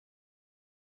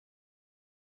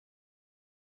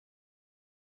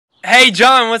Hey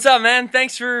John, what's up, man?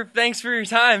 Thanks for your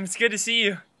time. It's good to see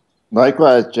you.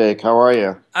 Likewise, Jake. How are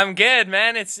you? I'm good,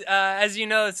 man. It's as you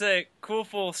know, it's a cool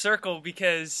full circle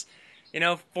because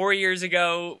 4 years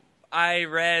ago I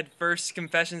read first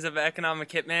Confessions of an Economic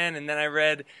Hitman, and then I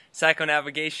read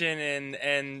Psychonavigation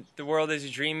and The World as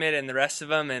You Dream It, and the rest of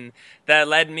them, and that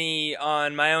led me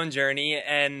on my own journey,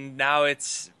 and now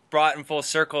it's brought in full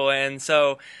circle, and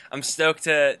so I'm stoked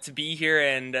to be here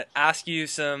and ask you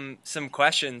some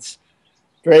questions.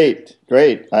 Great,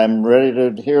 great. I'm ready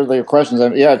to hear the questions.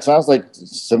 Yeah, it sounds like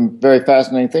some very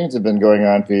fascinating things have been going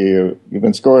on for you. You've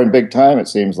been scoring big time, it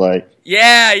seems like.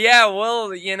 Yeah, yeah.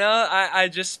 Well, I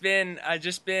just been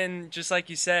just like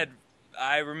you said.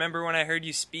 I remember when I heard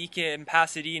you speak in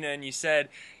Pasadena, and you said,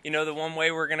 the one way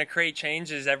we're gonna create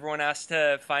change is everyone has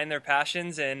to find their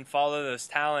passions and follow those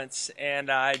talents.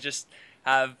 And I just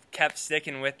have kept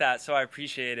sticking with that, so I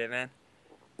appreciate it, man.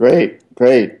 Great,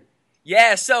 great.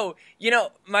 Yeah. So,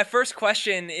 my first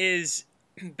question is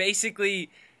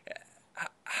basically,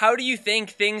 how do you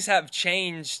think things have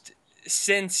changed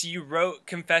since you wrote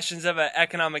Confessions of an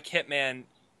Economic Hitman?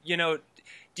 You know,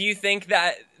 do you think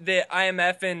that the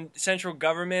IMF and central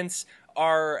governments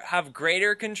are have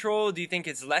greater control? Do you think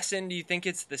it's lessened? Do you think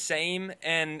it's the same?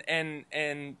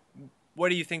 And what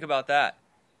do you think about that?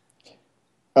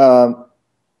 Um,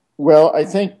 well, I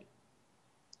think,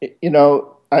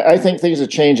 I think things are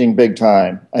changing big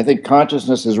time. I think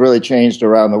consciousness has really changed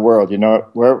around the world.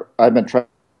 Where I've been traveling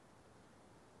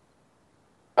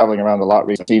around a lot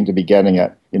recently, seem to be getting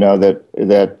it.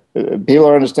 That people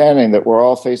are understanding that we're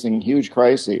all facing huge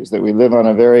crises. That we live on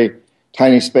a very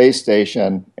tiny space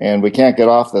station, and we can't get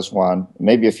off this one.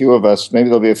 Maybe a few of us, maybe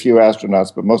there'll be a few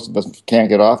astronauts, but most of us can't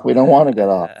get off. We don't want to get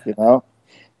off.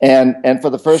 And for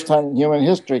the first time in human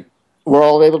history, we're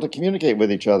all able to communicate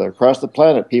with each other across the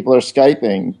planet. People are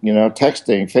Skyping,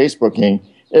 texting, Facebooking,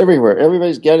 everywhere.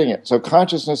 Everybody's getting it. So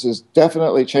consciousness is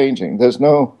definitely changing. There's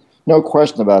no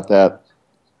question about that.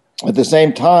 At the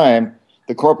same time,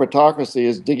 the corporatocracy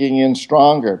is digging in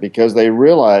stronger because they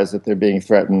realize that they're being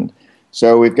threatened.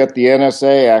 So we've got the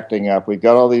NSA acting up. We've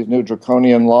got all these new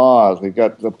draconian laws. We've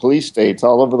got the police states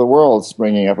all over the world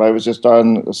springing up. I was just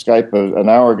on Skype an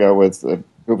hour ago with a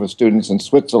group of students in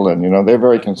Switzerland. They're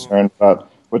very Oh, cool. concerned about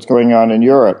what's going on in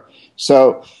Europe.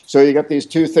 So you got these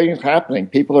two things happening.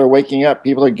 People are waking up.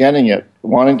 People are getting it,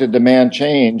 wanting to demand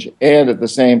change, and at the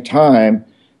same time,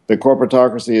 the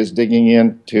corporatocracy is digging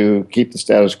in to keep the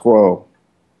status quo.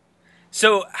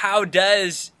 So, how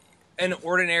does an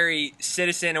ordinary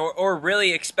citizen, or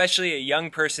really especially a young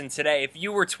person today, if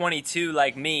you were 22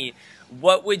 like me,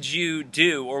 what would you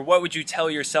do, or what would you tell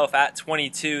yourself at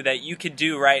 22 that you could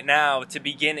do right now to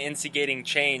begin instigating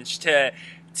change, to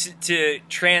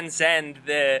transcend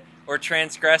the or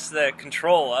transgress the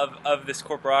control of this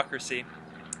corporocracy?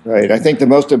 Right. I think the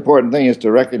most important thing is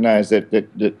to recognize that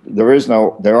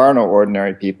there are no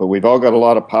ordinary people. We've all got a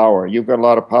lot of power. You've got a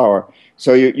lot of power.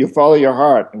 So you follow your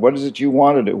heart. What is it you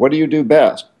want to do? What do you do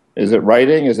best? Is it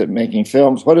writing? Is it making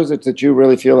films? What is it that you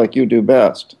really feel like you do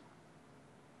best?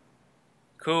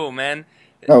 Cool, man.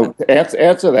 No,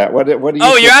 answer that. What do you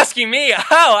Oh, feel? you're asking me.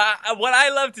 What I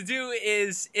love to do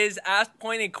is ask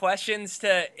pointed questions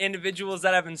to individuals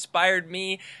that have inspired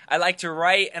me. I like to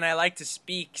write and I like to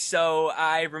speak. So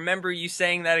I remember you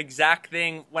saying that exact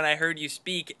thing when I heard you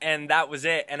speak, and that was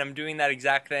it. And I'm doing that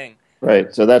exact thing.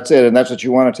 Right. So that's it. And that's what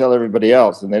you want to tell everybody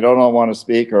else. And they don't all want to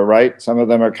speak or write. Some of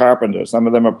them are carpenters. Some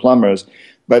of them are plumbers.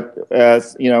 But,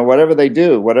 whatever they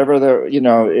do, whatever they're,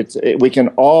 we can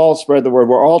all spread the word.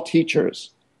 We're all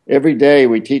teachers. Every day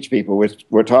we teach people.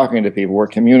 We're talking to people. We're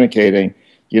communicating.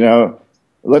 You know,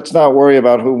 let's not worry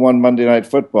about who won Monday Night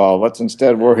Football. Let's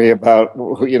instead worry about,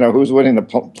 who's winning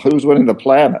the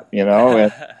planet,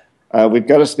 we've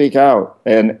got to speak out,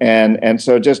 and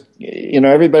so just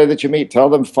everybody that you meet, tell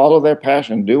them follow their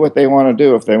passion, do what they want to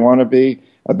do. If they want to be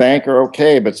a banker,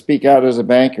 okay, but speak out as a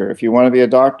banker. If you want to be a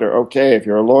doctor, okay. If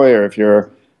you're a lawyer, if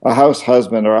you're a house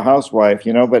husband or a housewife,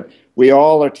 but we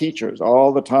all are teachers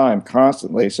all the time,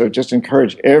 constantly. So just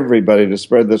encourage everybody to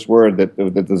spread this word that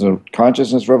there's a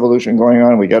consciousness revolution going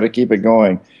on. We got to keep it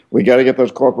going. We got to get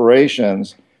those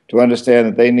corporations to understand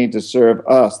that they need to serve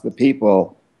us, the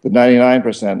people, the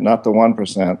 99%, not the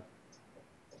 1%.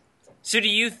 So do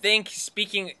you think,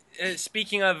 speaking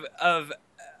of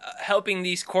helping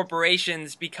these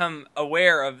corporations become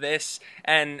aware of this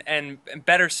and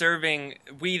better serving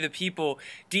we the people,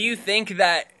 do you think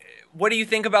that what do you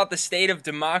think about the state of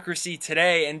democracy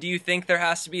today, and do you think there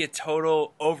has to be a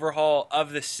total overhaul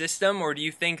of the system, or do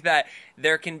you think that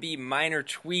there can be minor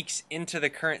tweaks into the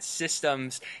current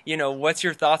systems? What's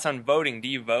your thoughts on voting? Do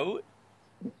you vote?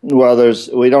 Well,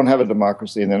 we don't have a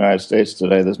democracy in the United States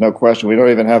today. There's no question. We don't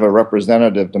even have a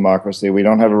representative democracy. We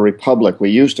don't have a republic. We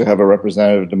used to have a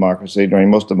representative democracy during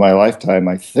most of my lifetime,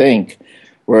 I think,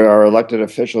 where our elected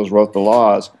officials wrote the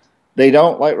laws. They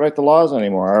don't write the laws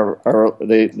anymore.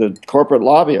 The corporate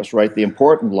lobbyists write the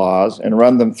important laws and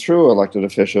run them through elected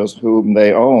officials whom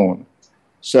they own.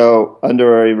 So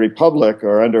under a republic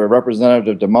or under a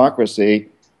representative democracy,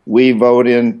 we vote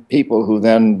in people who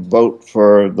then vote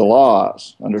for the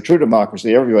laws. Under true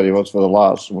democracy, everybody votes for the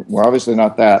laws. We're obviously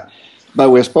not that. But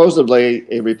we're supposedly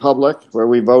a republic where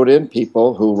we vote in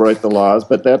people who write the laws,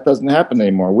 but that doesn't happen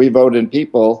anymore. We vote in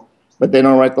people, but they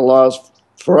don't write the laws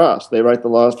for us. They write the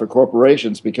laws for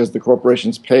corporations because the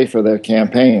corporations pay for their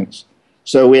campaigns.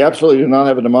 So we absolutely do not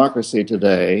have a democracy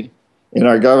today in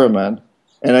our government.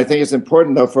 And I think it's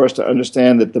important, though, for us to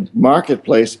understand that the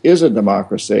marketplace is a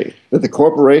democracy, that the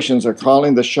corporations are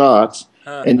calling the shots,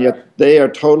 and yet they are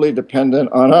totally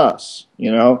dependent on us.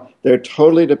 You know, they're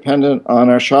totally dependent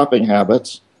on our shopping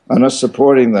habits, on us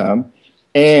supporting them,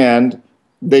 and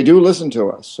they do listen to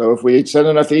us. So if we send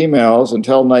enough emails and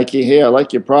tell Nike, hey, I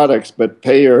like your products, but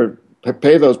pay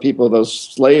those people, those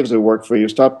slaves who work for you,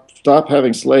 stop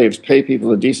having slaves, pay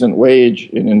people a decent wage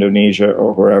in Indonesia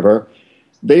or wherever,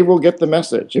 they will get the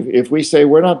message. If we say,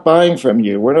 we're not buying from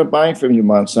you,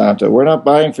 Monsanto, we're not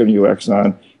buying from you,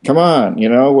 Exxon, come on, you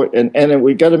know, and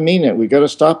we've got to mean it. We've got to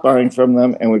stop buying from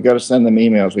them, and we've got to send them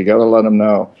emails. We've got to let them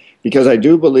know. Because I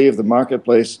do believe the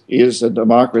marketplace is a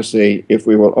democracy if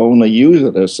we will only use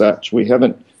it as such. We have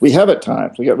at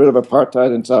times. We got rid of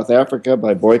apartheid in South Africa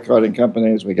by boycotting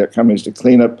companies. We got companies to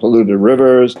clean up polluted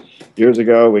rivers. Years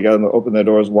ago, we got them to open their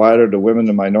doors wider to women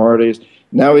and minorities.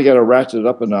 Now we got to ratchet it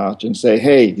up a notch and say,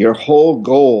 hey, your whole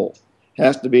goal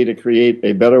has to be to create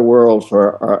a better world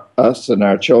for us and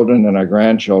our children and our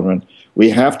grandchildren. We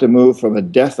have to move from a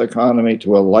death economy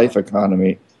to a life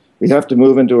economy. We have to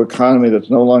move into an economy that's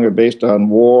no longer based on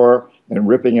war and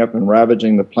ripping up and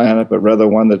ravaging the planet, but rather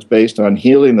one that's based on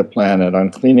healing the planet,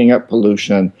 on cleaning up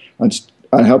pollution, on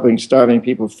helping starving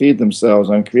people feed themselves,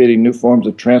 on creating new forms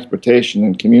of transportation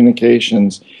and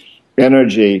communications,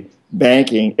 energy,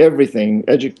 banking, everything,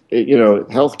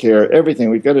 healthcare,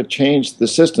 everything. We've got to change the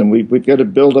system. We've got to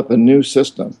build up a new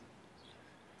system.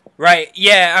 Right.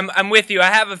 Yeah, I'm with you.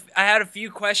 I had a few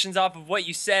questions off of what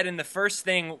you said, and the first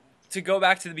thing, to go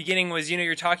back to the beginning, was,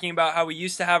 you're talking about how we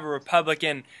used to have a republic,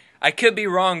 and I could be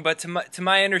wrong, but to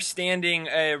my understanding,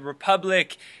 a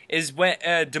republic is when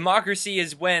democracy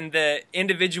is when the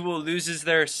individual loses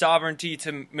their sovereignty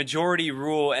to majority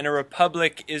rule, and a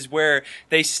republic is where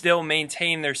they still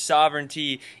maintain their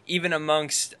sovereignty even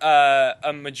amongst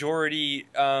a majority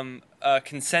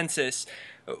consensus.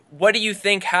 What do you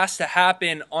think has to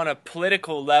happen on a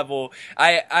political level?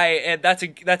 That's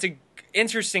a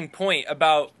interesting point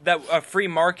about that a free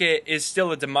market is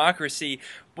still a democracy.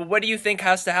 But what do you think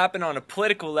has to happen on a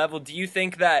political level? Do you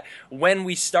think that when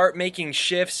we start making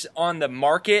shifts on the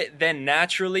market, then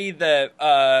naturally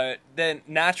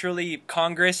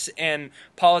Congress and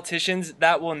politicians,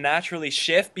 that will naturally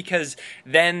shift, because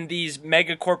then these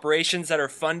mega corporations that are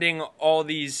funding all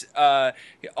these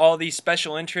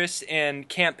special interests and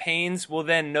campaigns will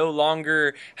then no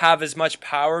longer have as much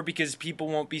power because people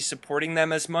won't be supporting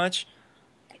them as much?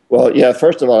 Well, yeah,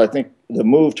 first of all, I think the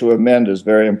move to amend is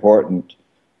very important.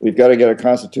 We've got to get a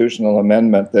constitutional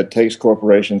amendment that takes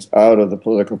corporations out of the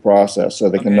political process so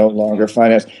they can no longer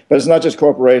finance. But it's not just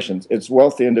corporations; it's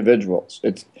wealthy individuals.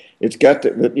 It's got to,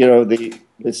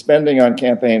 the spending on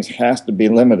campaigns has to be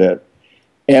limited.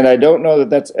 And I don't know that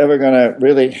that's ever going to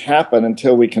really happen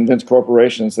until we convince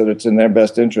corporations that it's in their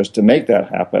best interest to make that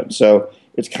happen. So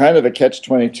it's kind of a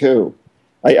catch-22.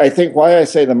 I think why I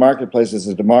say the marketplace is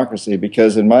a democracy,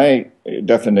 because in my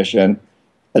definition,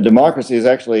 a democracy is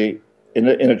actually, in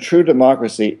a true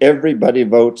democracy, everybody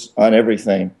votes on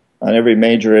everything, on every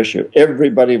major issue.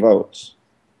 Everybody votes.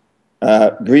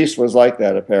 Greece was like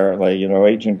that, apparently,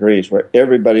 ancient Greece, where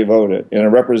everybody voted. In a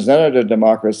representative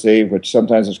democracy, which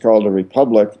sometimes is called a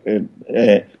republic,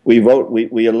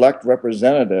 we elect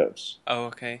representatives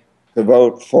to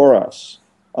vote for us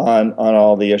on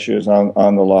all the issues,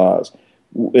 on the laws.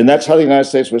 And that's how the United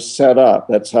States was set up.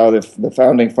 That's how the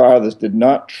founding fathers did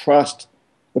not trust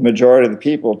the majority of the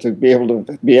people to be able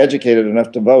to be educated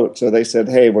enough to vote. So they said,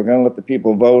 hey, we're going to let the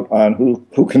people vote on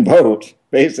who can vote,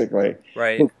 basically,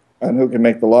 right, on who can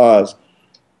make the laws.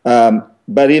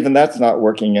 But even that's not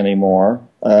working anymore.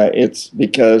 It's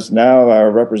because now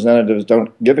our representatives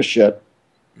don't give a shit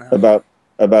about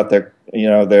their,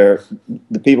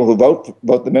 the people who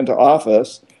vote them into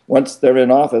office. Once they're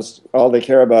in office, all they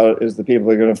care about is the people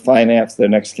who are going to finance their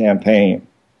next campaign.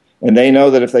 And they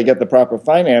know that if they get the proper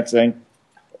financing,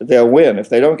 they'll win. If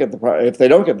they don't get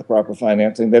the proper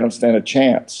financing, they don't stand a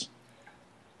chance.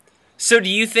 So do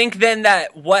you think then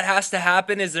that what has to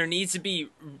happen is there needs to be,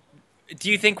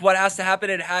 do you think what has to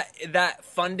happen, that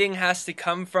funding has to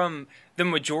come from the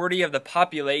majority of the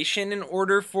population in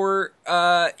order for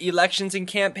elections and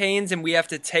campaigns, and we have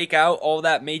to take out all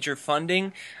that major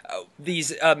funding?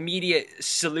 These immediate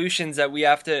solutions that we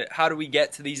have to, how do we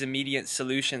get to these immediate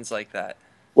solutions like that?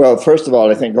 Well, first of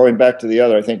all, I think going back to the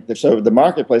other, I think so. The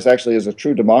marketplace actually is a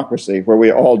true democracy where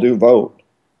we all do vote.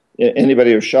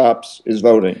 Anybody who shops is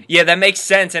voting. Yeah, that makes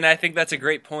sense, and I think that's a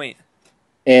great point.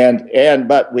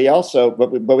 But we also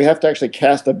but we have to actually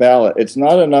cast a ballot. It's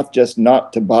not enough just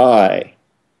not to buy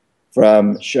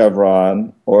from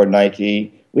Chevron or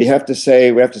Nike. We have to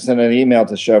send an email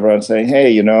to Chevron saying,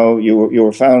 hey, you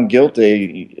were found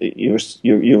guilty.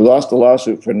 You lost a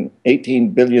lawsuit for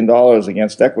 $18 billion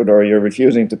against Ecuador. You're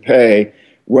refusing to pay.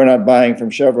 We're not buying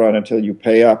from Chevron until you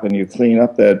pay up and you clean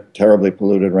up that terribly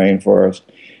polluted rainforest.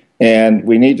 And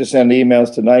we need to send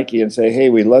emails to Nike and say, hey,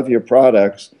 we love your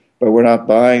products, but we're not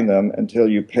buying them until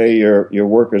you pay your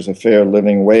workers a fair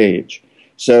living wage.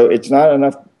 So it's not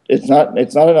enough. It's not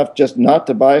enough just not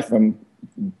to buy from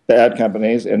bad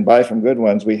companies and buy from good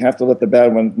ones. We have to let the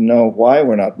bad ones know why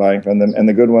we're not buying from them, and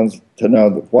the good ones to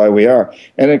know why we are,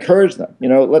 and encourage them.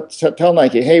 Let's tell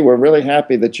Nike, hey, we're really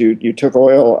happy that you took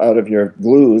oil out of your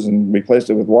glues and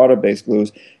replaced it with water-based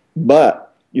glues,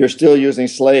 but you're still using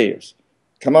slaves.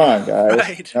 Come on, guys.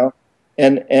 Right.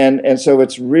 And so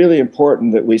it's really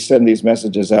important that we send these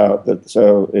messages out.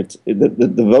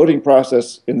 The voting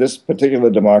process in this particular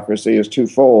democracy is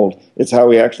twofold. It's how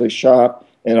we actually shop,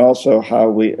 and also how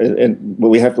we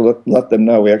have to let them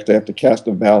know. We actually have to cast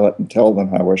a ballot and tell them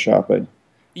how we're shopping.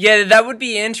 Yeah, that would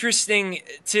be interesting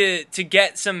to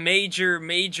get some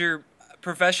major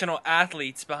professional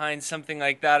athletes behind something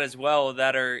like that as well,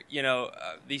 that are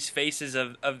these faces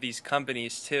of these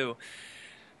companies too.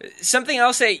 Something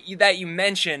else that you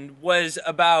mentioned was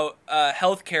about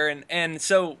healthcare, and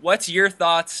so what's your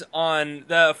thoughts on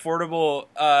the Affordable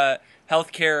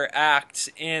Healthcare Act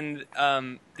in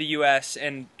the U.S.,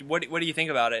 and what do you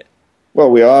think about it? Well,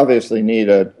 we obviously need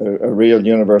a real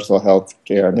universal health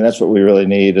care. I mean, that's what we really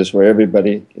need, is where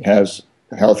everybody has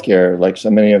health care, like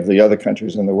so many of the other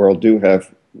countries in the world do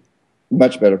have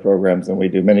much better programs than we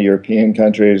do. Many European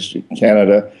countries,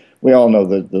 Canada, we all know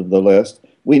the list.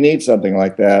 We need something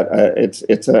like that.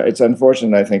 It's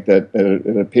unfortunate, I think, that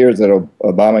it appears that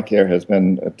Obamacare has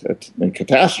been a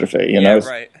catastrophe. Yeah,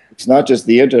 right. It's not just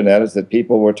the internet; it's that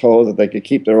people were told that they could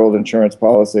keep their old insurance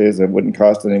policies; it wouldn't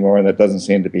cost anymore, and that doesn't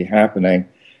seem to be happening.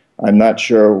 I'm not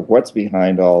sure what's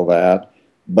behind all that,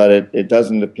 but it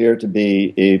doesn't appear to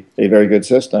be a very good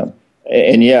system.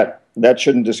 And yet, that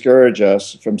shouldn't discourage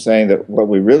us from saying that what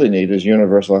we really need is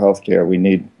universal health care. We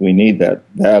need that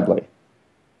badly.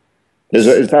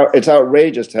 It's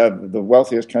outrageous to have the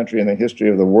wealthiest country in the history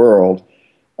of the world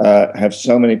have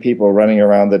so many people running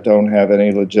around that don't have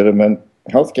any legitimate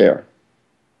health care.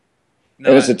 No,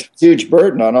 and it's a huge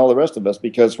burden on all the rest of us,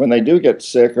 because when they do get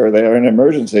sick or they are in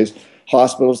emergencies,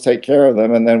 hospitals take care of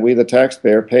them, and then we, the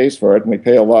taxpayer, pays for it, and we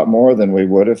pay a lot more than we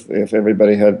would if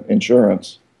everybody had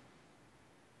insurance.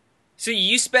 So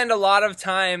you spend a lot of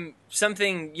time,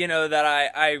 something that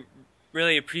I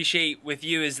really appreciate with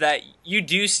you is that you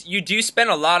do spend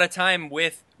a lot of time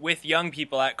with young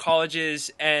people at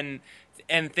colleges and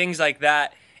things like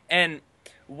that. And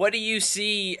what do you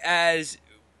see as,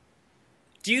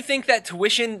 how do you think that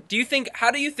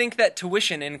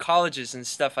tuition in colleges and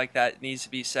stuff like that needs to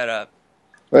be set up?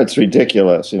 Well, it's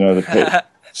ridiculous, to pay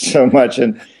so much,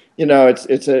 and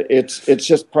it's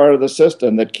just part of the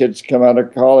system that kids come out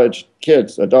of college, young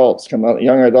adults come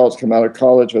out of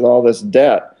college with all this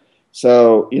debt.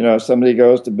 So, somebody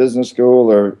goes to business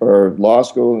school or law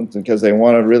school because they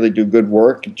want to really do good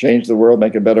work and change the world,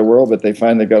 make a better world, but they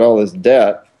find they've got all this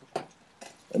debt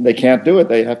and they can't do it.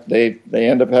 They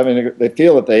end up they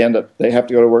feel that they have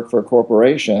to go to work for a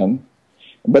corporation,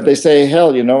 but they say,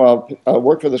 hell, I'll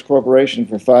work for this corporation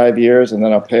for 5 years and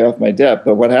then I'll pay off my debt.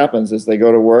 But what happens is they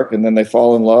go to work and then they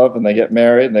fall in love and they get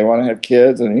married and they want to have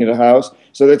kids and they need a house.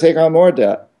 So they take on more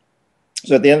debt.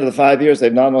 So at the end of the 5 years,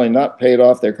 they've not only not paid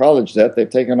off their college debt, they've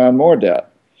taken on more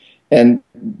debt. And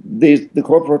the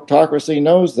corporatocracy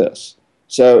knows this.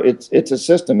 So it's a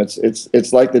system.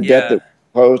 It's like the debt that was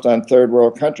imposed on third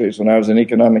world countries when I was an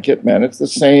economic hitman. It's the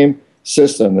same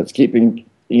system that's keeping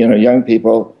young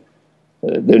people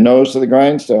their nose to the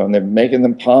grindstone. They're making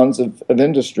them pawns of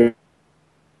industry.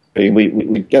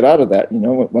 We get out of that.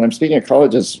 When I'm speaking at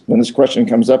colleges, when this question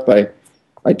comes up,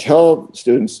 I tell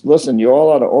students, listen, you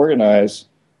all ought to organize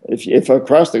if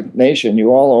across the nation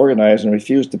you all organize and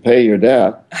refuse to pay your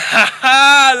debt,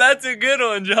 That's a good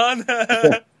one, John.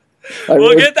 I We'll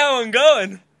really, get that one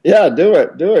going. yeah, do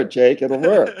it, Jake. It'll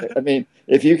work. I mean,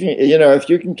 if you can, if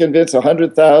you can convince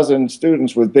 100,000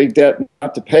 students with big debt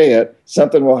not to pay it,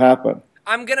 something will happen.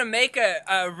 I'm gonna make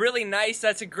a really nice.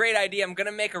 That's a great idea. I'm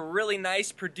gonna make a really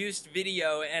nice produced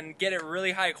video and get it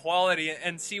really high quality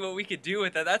and see what we could do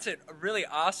with it. That's a really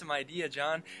awesome idea,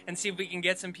 John. And see if we can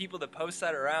get some people to post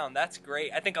that around. That's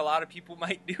great. I think a lot of people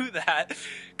might do that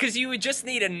because you would just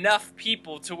need enough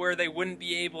people to where they wouldn't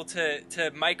be able to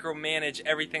micromanage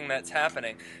everything that's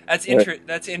happening. Right.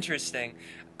 That's interesting.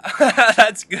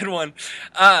 That's a good one.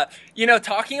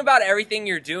 Talking about everything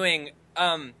you're doing.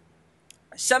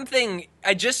 Something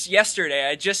I just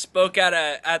spoke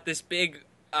at this big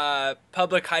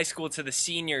public high school to the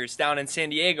seniors down in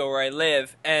San Diego where I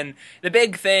live, and the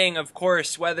big thing, of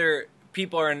course, whether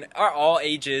people are all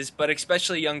ages, but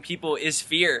especially young people, is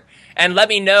fear. And let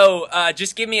me know,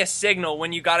 just give me a signal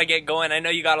when you got to get going. I know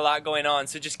you got a lot going on,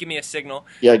 so just give me a signal.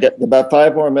 Yeah, get about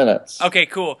 5 more minutes. Okay,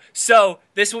 cool. So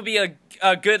this will be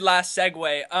a good last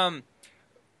segue.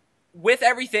 With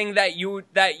everything that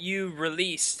you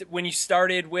released when you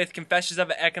started with Confessions of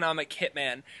an Economic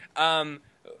Hitman,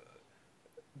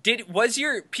 was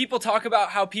your people talk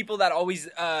about how people that always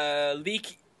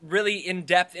leak really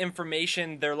in-depth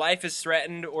information, their life is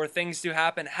threatened or things do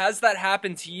happen? Has that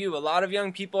happened to you? A lot of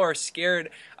young people are scared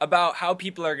about how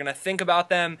people are going to think about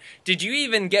them. Did you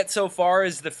even get so far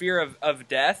as the fear of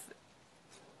death?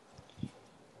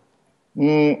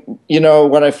 When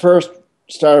I first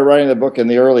started writing the book in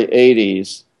the early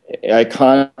 80s, I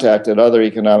contacted other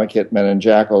economic hitmen and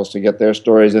jackals to get their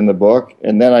stories in the book,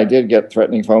 and then I did get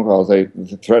threatening phone calls. They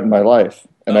threatened my life,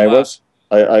 and Oh, wow.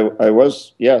 I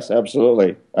was, yes,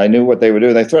 absolutely. I knew what they would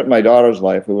do. They threatened my daughter's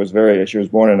life, she was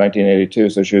born in 1982,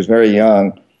 so she was very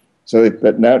young. So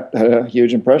that had a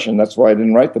huge impression. That's why I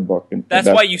didn't write the book. That's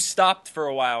why you stopped for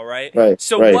a while, right? Right.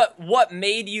 So right. what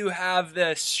made you have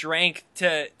the strength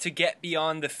to get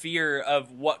beyond the fear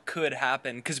of what could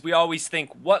happen? Because we always think,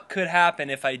 what could happen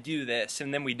if I do this,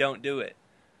 and then we don't do it.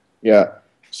 Yeah.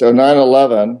 So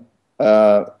 9/11,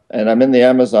 and I'm in the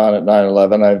Amazon at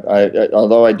 9/11.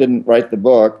 Although I didn't write the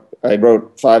book, I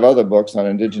wrote 5 other books on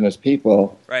indigenous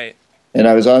people. Right. And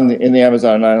I was in the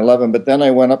Amazon at 9/11, but then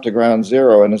I went up to ground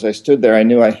zero, and as I stood there, I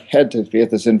knew I had to get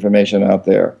this information out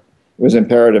there. It was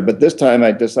imperative. But this time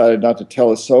I decided not to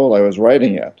tell a soul I was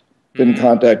writing it. Didn't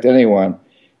contact anyone.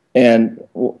 And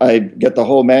I get the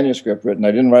whole manuscript written.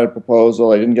 I didn't write a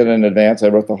proposal. I didn't get it in advance. I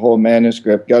wrote the whole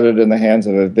manuscript, got it in the hands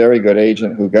of a very good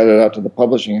agent who got it out to the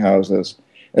publishing houses.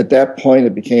 At that point,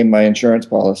 it became my insurance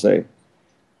policy.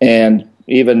 And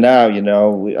even now,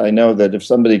 I know that if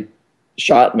somebody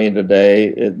shot me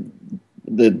today,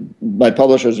 my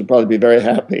publishers would probably be very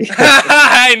happy.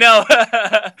 I know.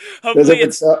 Because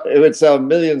Hopefully it would sell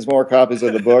millions more copies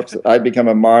of the books. I'd become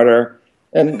a martyr,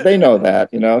 and they know that.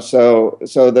 So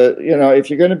if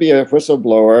you're going to be a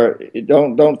whistleblower,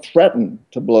 don't threaten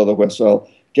to blow the whistle.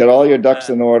 Get all your ducks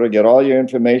in order. Get all your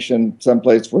information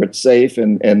someplace where it's safe,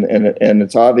 and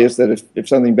it's obvious that if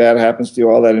something bad happens to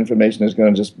you, all that information is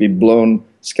going to just be blown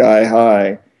sky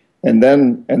high. And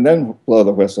then blow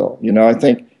the whistle.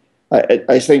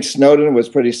 I think Snowden was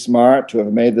pretty smart to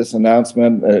have made this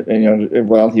announcement.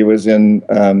 While he was in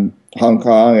Hong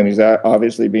Kong, and he's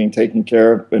obviously being taken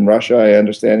care of in Russia. I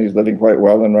understand he's living quite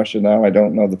well in Russia now. I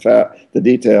don't know the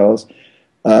details.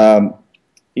 The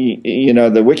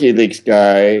WikiLeaks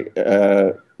guy,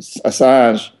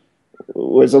 Assange,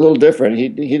 was a little different. He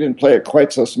didn't play it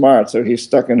quite so smart, so he's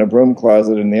stuck in a broom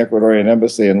closet in the Ecuadorian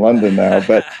embassy in London now.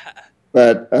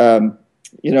 But I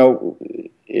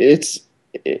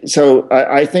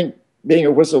think being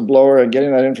a whistleblower and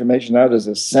getting that information out is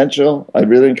essential. I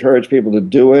really encourage people to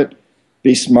do it,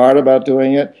 be smart about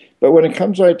doing it. But when it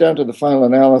comes right down to the final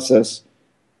analysis,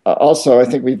 also I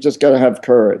think we've just got to have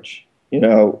courage.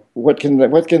 What can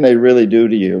they really do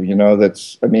to you?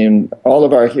 All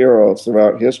of our heroes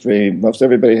throughout history, most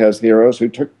everybody has heroes who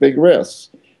took big risks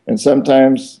and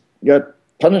sometimes got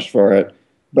punished for it.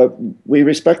 But we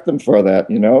respect them for that,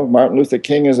 Martin Luther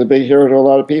King is a big hero to a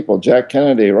lot of people. Jack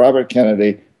Kennedy, Robert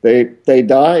Kennedy, they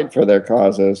died for their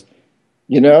causes.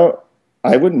 I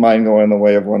wouldn't mind going the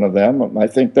way of one of them. I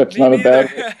think that's not a bad.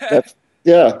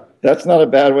 That's not a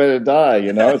bad way to die.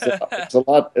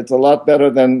 It's a lot better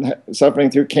than suffering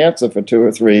through cancer for 2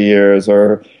 or 3 years,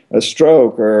 or a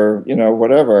stroke, or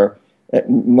whatever.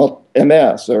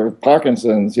 MS or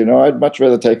Parkinson's, I'd much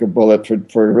rather take a bullet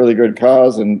for a really good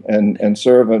cause and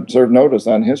serve notice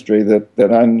on history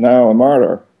that I'm now a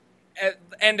martyr.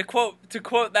 and to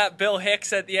quote that Bill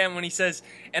Hicks at the end when he says,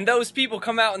 "And those people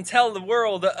come out and tell the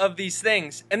world of these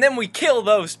things, and then we kill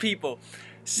those people."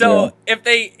 So if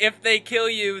they kill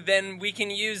you, then we can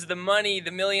use the money,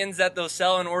 the millions that they'll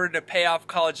sell, in order to pay off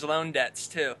college loan debts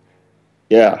too.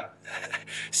 Yeah.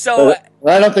 So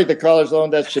I don't think the college loan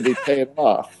debt should be paid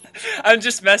off. I'm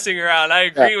just messing around. I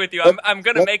agree with you. I'm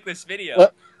gonna make this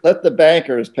video. Let the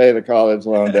bankers pay the college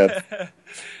loan debt.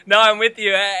 No, I'm with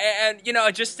you. And you know,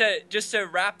 just to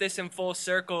wrap this in full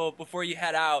circle before you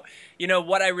head out, you know,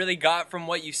 what I really got from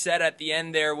what you said at the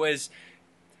end there was,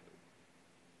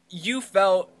 you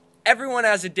felt everyone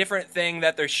has a different thing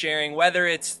that they're sharing, whether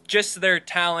it's just their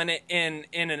talent in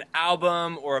an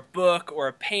album or a book or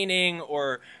a painting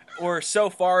or so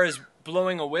far as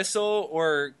blowing a whistle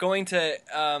or going to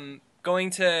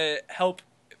help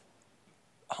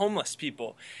homeless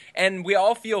people. And we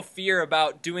all feel fear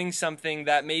about doing something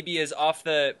that maybe is off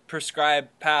the prescribed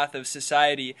path of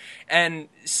society. And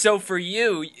so for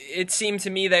you, it seemed to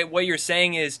me that what you're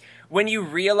saying is, when you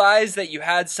realized that you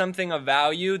had something of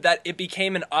value, that it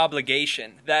became an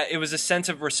obligation, that it was a sense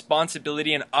of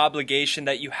responsibility and obligation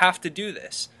that you have to do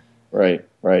this. Right,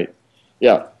 right.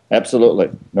 Yeah, absolutely.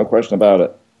 No question about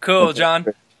it. Cool, John.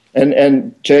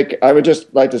 And Jake, I would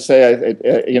just like to say,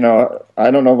 you know, I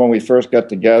don't know when we first got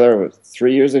together. It was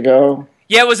 3 years ago.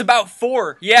 Yeah, it was about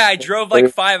 4. Yeah, I drove like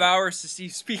 5 hours to see you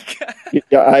speak.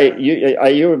 Yeah,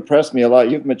 you impressed me a lot.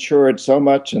 You've matured so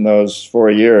much in those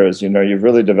 4 years. You know, you've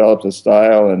really developed a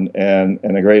style and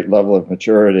a great level of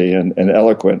maturity and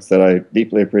eloquence that I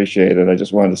deeply appreciate. And I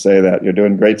just wanted to say that you're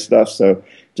doing great stuff. So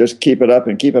just keep it up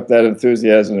and keep up that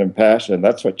enthusiasm and passion.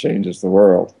 That's what changes the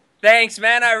world. Thanks,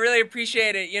 man. I really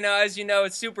appreciate it. You know, as you know,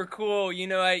 it's super cool. You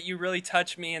know, you really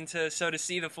touched me, and so to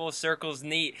see the full circle's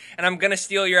neat. And I'm gonna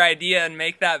steal your idea and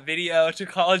make that video to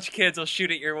college kids. I'll shoot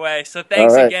it your way. So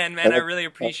thanks again, man. I really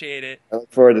appreciate it. I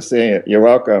look forward to seeing it. You're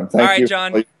welcome. Thank you. All right,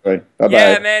 John. Bye-bye.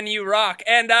 Yeah, man, you rock.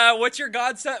 And what's your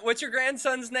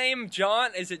grandson's name? John?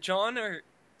 Is it John or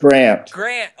Grant?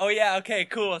 Grant. Oh yeah. Okay.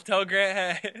 Cool. Tell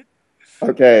Grant. Hey.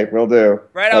 Okay, will do.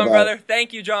 Right on, brother.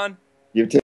 Thank you, John. You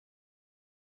too.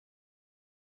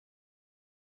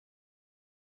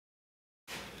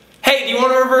 Hey, do you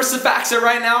want to reverse the facts that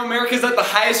right now America's at the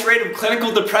highest rate of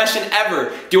clinical depression ever?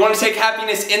 Do you want to take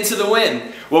happiness into the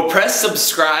win? Well, press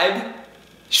subscribe,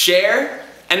 share,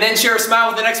 and then share a smile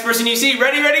with the next person you see.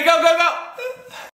 Ready, go, go, go!